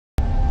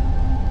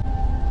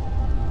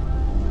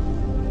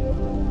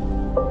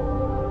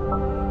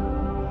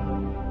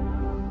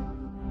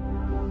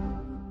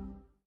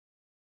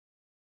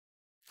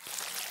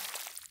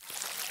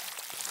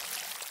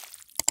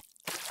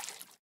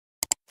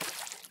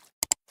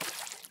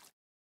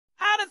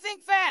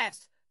think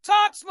fast,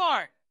 talk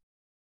smart.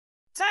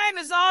 Time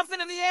is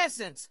often of the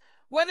essence,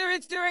 whether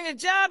it's during a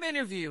job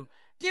interview,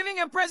 giving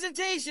a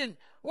presentation,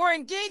 or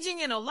engaging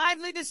in a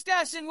lively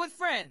discussion with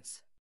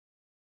friends.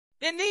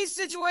 In these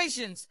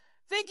situations,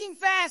 thinking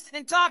fast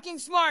and talking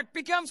smart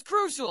becomes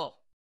crucial.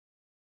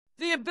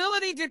 The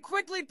ability to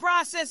quickly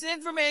process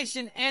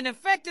information and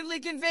effectively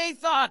convey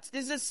thoughts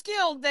is a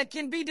skill that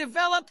can be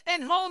developed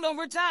and honed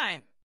over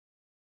time.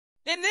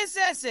 In this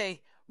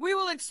essay, we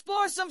will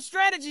explore some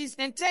strategies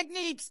and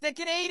techniques that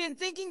can aid in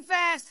thinking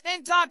fast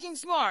and talking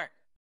smart.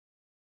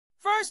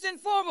 First and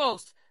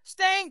foremost,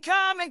 staying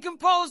calm and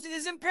composed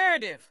is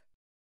imperative.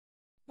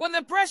 When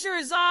the pressure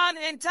is on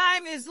and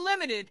time is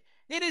limited,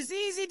 it is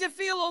easy to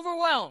feel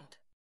overwhelmed.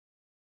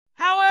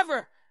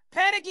 However,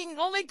 panicking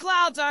only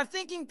clouds our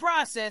thinking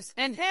process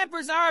and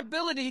hampers our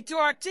ability to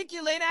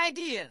articulate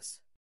ideas.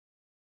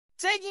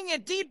 Taking a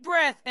deep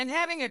breath and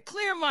having a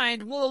clear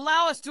mind will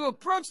allow us to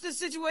approach the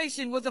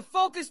situation with a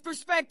focused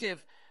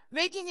perspective,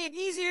 making it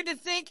easier to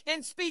think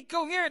and speak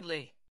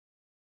coherently.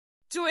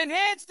 To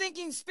enhance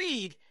thinking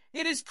speed,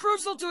 it is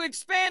crucial to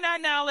expand our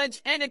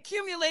knowledge and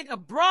accumulate a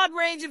broad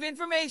range of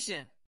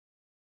information.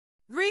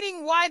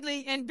 Reading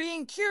widely and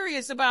being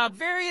curious about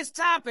various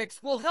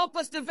topics will help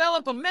us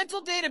develop a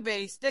mental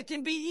database that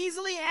can be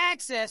easily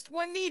accessed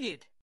when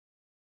needed.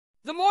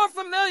 The more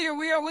familiar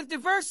we are with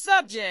diverse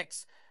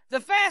subjects, the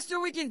faster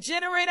we can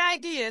generate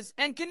ideas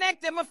and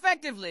connect them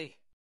effectively.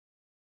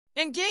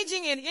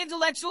 Engaging in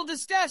intellectual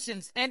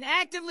discussions and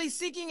actively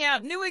seeking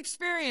out new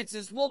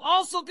experiences will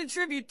also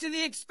contribute to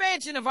the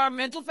expansion of our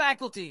mental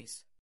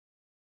faculties.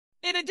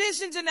 In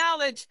addition to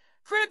knowledge,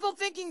 critical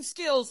thinking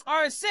skills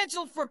are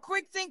essential for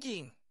quick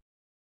thinking.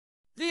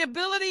 The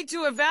ability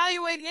to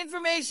evaluate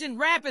information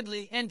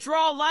rapidly and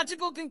draw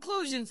logical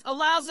conclusions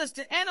allows us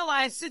to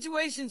analyze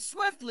situations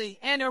swiftly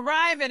and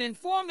arrive at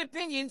informed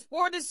opinions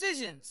or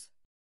decisions.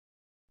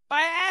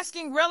 By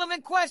asking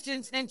relevant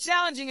questions and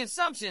challenging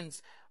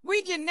assumptions,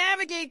 we can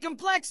navigate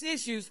complex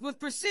issues with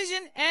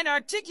precision and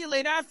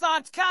articulate our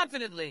thoughts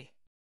confidently.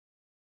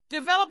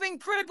 Developing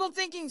critical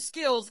thinking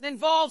skills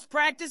involves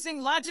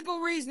practicing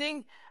logical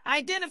reasoning,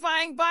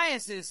 identifying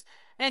biases,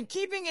 and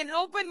keeping an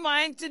open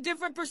mind to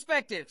different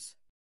perspectives.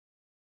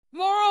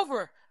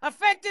 Moreover,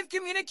 effective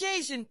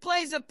communication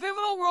plays a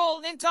pivotal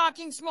role in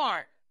talking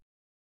smart.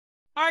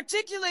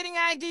 Articulating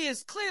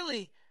ideas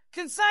clearly,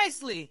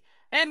 concisely,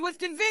 and with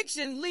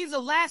conviction leaves a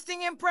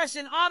lasting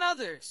impression on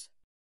others.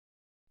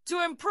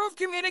 To improve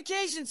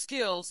communication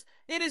skills,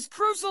 it is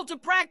crucial to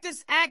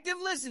practice active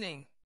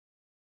listening.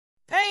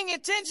 Paying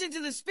attention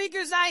to the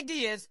speaker's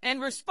ideas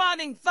and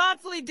responding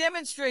thoughtfully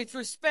demonstrates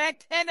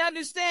respect and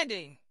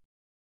understanding.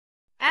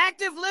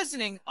 Active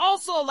listening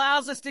also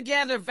allows us to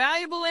gather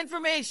valuable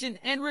information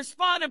and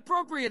respond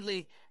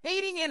appropriately,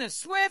 aiding in a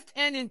swift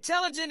and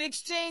intelligent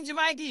exchange of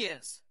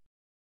ideas.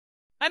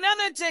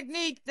 Another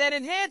technique that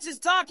enhances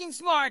talking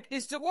smart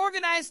is to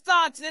organize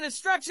thoughts in a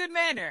structured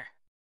manner.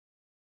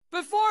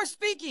 Before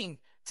speaking,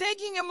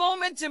 taking a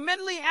moment to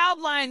mentally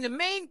outline the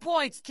main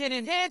points can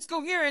enhance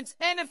coherence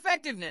and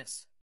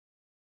effectiveness.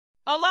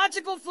 A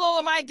logical flow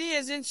of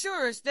ideas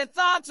ensures that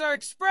thoughts are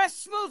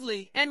expressed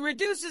smoothly and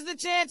reduces the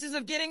chances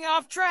of getting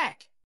off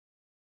track.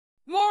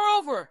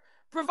 Moreover,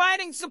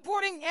 providing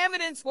supporting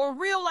evidence or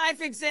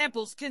real-life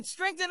examples can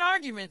strengthen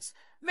arguments,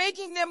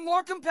 making them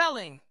more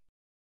compelling.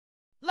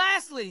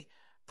 Lastly,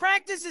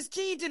 practice is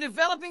key to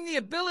developing the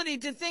ability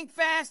to think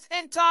fast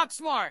and talk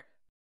smart.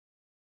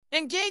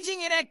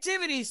 Engaging in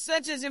activities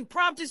such as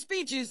impromptu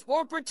speeches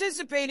or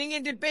participating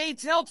in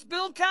debates helps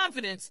build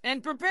confidence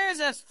and prepares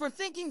us for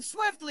thinking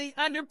swiftly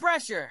under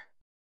pressure.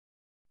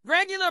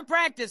 Regular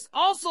practice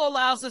also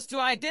allows us to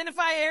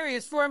identify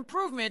areas for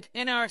improvement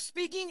in our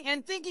speaking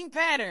and thinking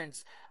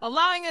patterns,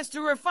 allowing us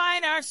to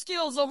refine our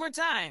skills over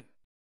time.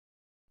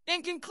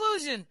 In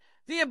conclusion,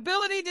 the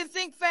ability to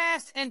think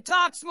fast and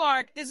talk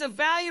smart is a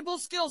valuable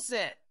skill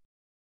set.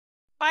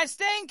 By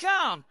staying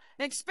calm,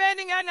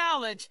 expanding our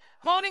knowledge,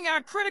 honing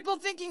our critical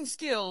thinking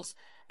skills,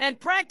 and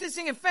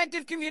practicing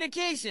effective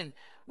communication,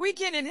 we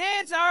can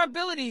enhance our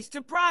abilities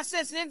to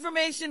process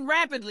information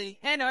rapidly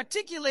and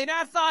articulate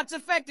our thoughts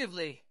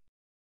effectively.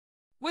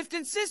 With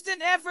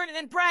consistent effort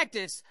and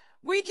practice,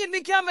 we can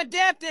become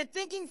adept at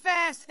thinking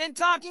fast and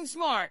talking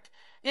smart,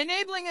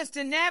 enabling us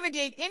to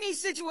navigate any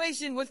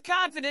situation with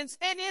confidence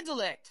and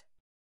intellect.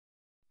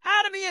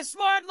 How to be a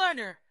smart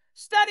learner?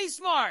 Study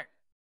smart.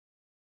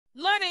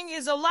 Learning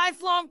is a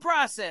lifelong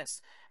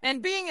process,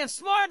 and being a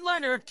smart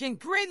learner can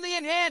greatly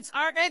enhance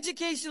our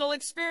educational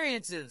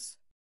experiences.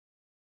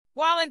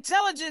 While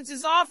intelligence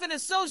is often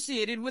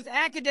associated with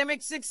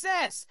academic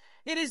success,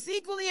 it is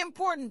equally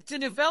important to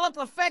develop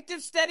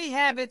effective study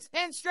habits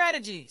and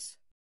strategies.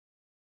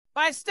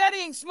 By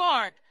studying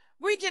smart,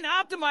 we can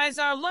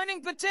optimize our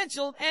learning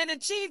potential and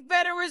achieve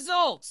better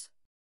results.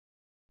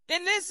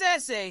 In this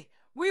essay,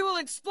 we will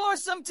explore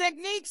some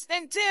techniques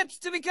and tips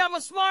to become a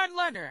smart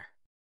learner.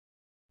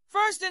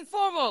 First and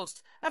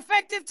foremost,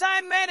 effective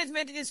time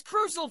management is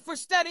crucial for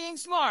studying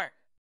smart.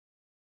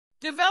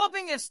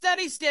 Developing a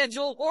study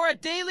schedule or a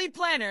daily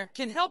planner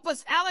can help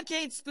us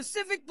allocate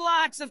specific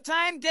blocks of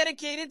time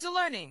dedicated to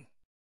learning.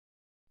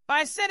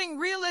 By setting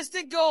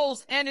realistic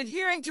goals and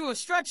adhering to a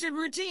structured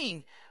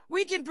routine,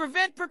 we can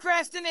prevent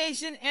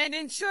procrastination and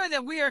ensure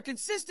that we are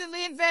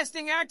consistently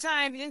investing our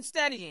time in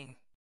studying.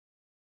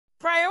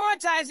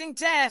 Prioritizing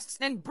tasks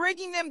and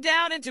breaking them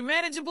down into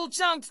manageable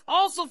chunks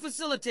also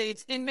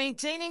facilitates in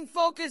maintaining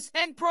focus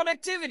and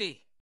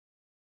productivity.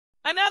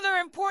 Another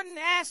important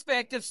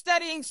aspect of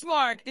studying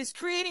smart is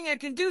creating a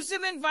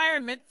conducive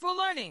environment for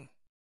learning.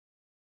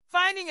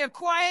 Finding a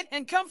quiet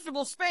and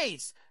comfortable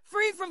space,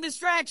 free from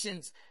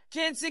distractions,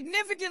 can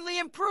significantly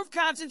improve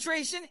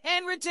concentration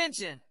and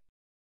retention.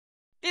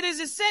 It is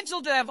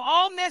essential to have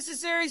all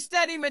necessary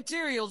study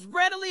materials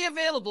readily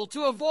available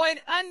to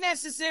avoid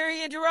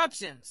unnecessary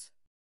interruptions.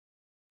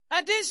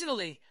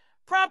 Additionally,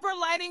 proper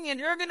lighting and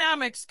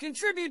ergonomics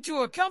contribute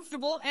to a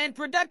comfortable and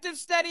productive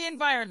study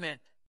environment.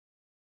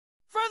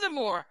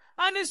 Furthermore,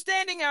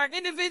 understanding our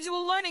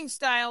individual learning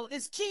style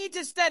is key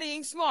to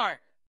studying smart.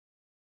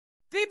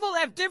 People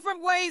have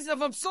different ways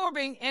of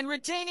absorbing and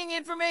retaining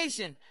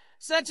information,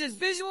 such as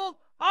visual,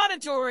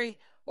 auditory,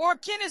 or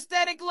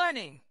kinesthetic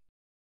learning.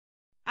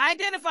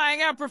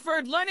 Identifying our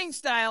preferred learning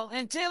style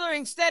and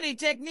tailoring study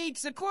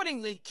techniques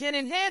accordingly can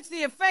enhance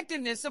the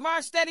effectiveness of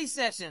our study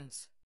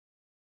sessions.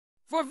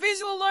 For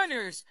visual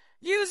learners,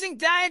 using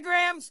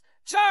diagrams,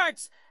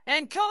 charts,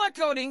 and color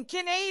coding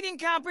can aid in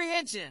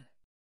comprehension.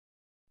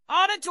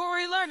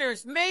 Auditory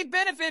learners may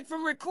benefit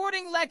from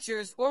recording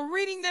lectures or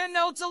reading their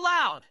notes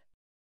aloud.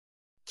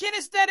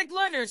 Kinesthetic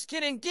learners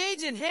can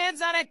engage in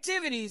hands-on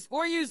activities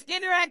or use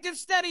interactive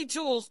study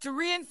tools to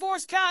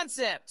reinforce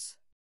concepts.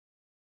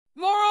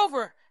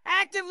 Moreover,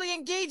 actively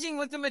engaging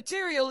with the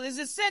material is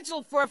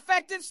essential for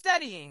effective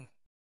studying.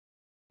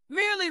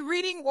 Merely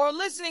reading or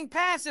listening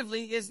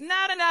passively is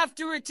not enough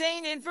to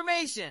retain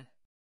information.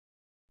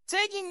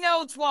 Taking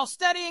notes while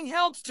studying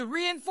helps to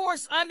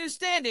reinforce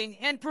understanding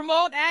and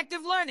promote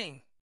active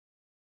learning.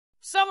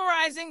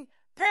 Summarizing,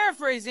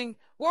 paraphrasing,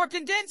 or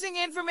condensing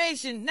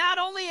information not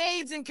only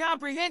aids in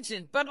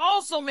comprehension but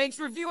also makes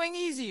reviewing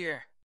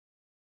easier.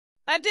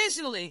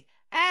 Additionally,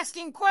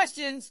 asking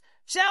questions,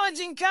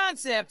 challenging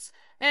concepts,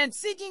 and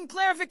seeking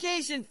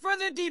clarification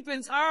further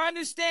deepens our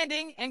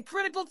understanding and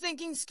critical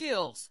thinking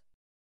skills.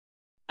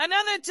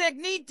 Another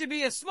technique to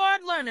be a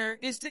smart learner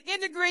is to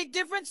integrate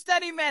different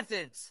study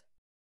methods.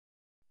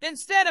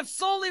 Instead of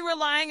solely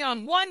relying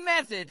on one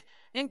method,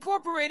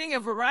 incorporating a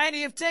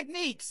variety of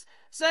techniques,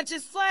 such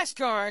as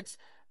flashcards,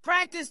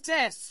 practice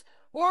tests,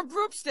 or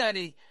group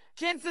study,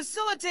 can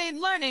facilitate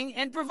learning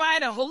and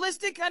provide a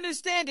holistic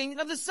understanding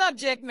of the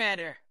subject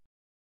matter.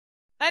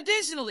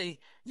 Additionally,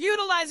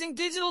 utilizing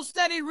digital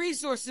study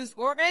resources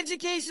or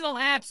educational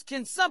apps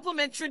can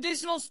supplement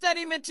traditional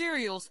study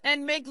materials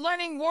and make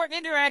learning more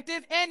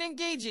interactive and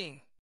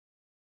engaging.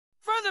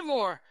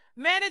 Furthermore,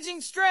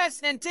 managing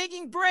stress and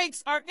taking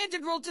breaks are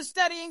integral to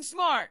studying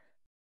smart.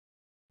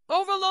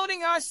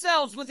 Overloading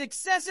ourselves with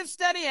excessive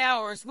study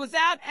hours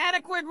without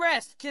adequate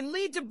rest can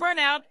lead to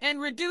burnout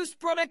and reduced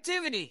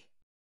productivity.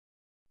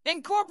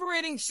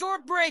 Incorporating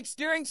short breaks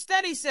during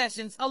study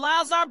sessions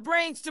allows our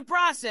brains to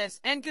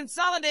process and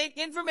consolidate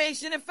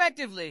information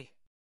effectively.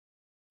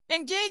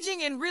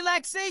 Engaging in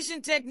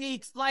relaxation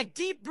techniques like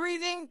deep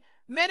breathing,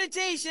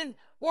 meditation,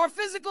 or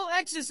physical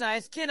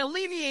exercise can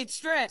alleviate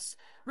stress,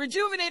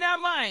 rejuvenate our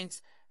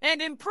minds,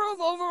 and improve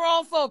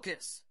overall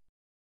focus.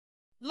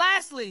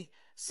 Lastly,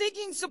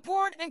 seeking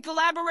support and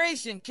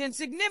collaboration can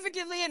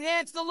significantly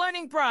enhance the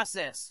learning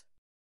process.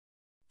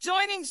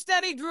 Joining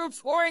study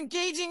groups or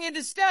engaging in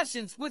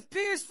discussions with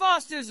peers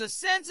fosters a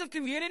sense of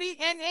community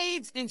and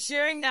aids in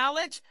sharing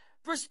knowledge,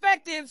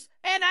 perspectives,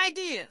 and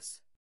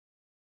ideas.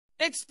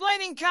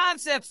 Explaining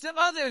concepts to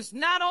others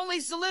not only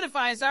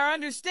solidifies our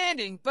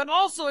understanding but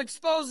also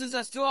exposes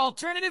us to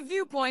alternative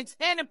viewpoints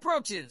and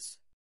approaches.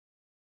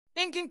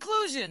 In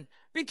conclusion,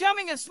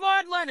 becoming a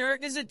smart learner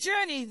is a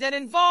journey that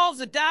involves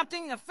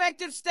adopting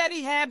effective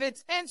study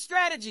habits and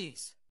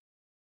strategies.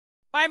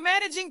 By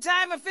managing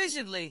time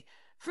efficiently,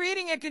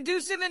 creating a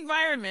conducive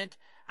environment,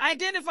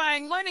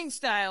 identifying learning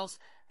styles,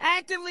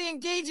 actively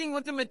engaging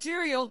with the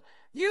material,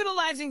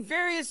 utilizing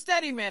various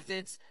study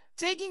methods,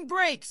 taking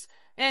breaks,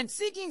 and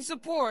seeking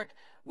support,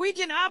 we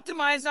can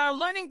optimize our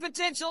learning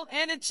potential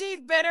and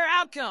achieve better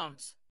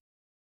outcomes.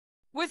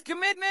 With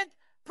commitment,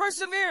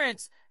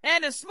 perseverance,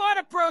 and a smart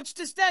approach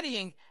to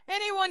studying,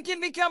 anyone can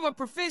become a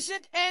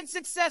proficient and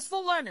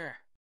successful learner.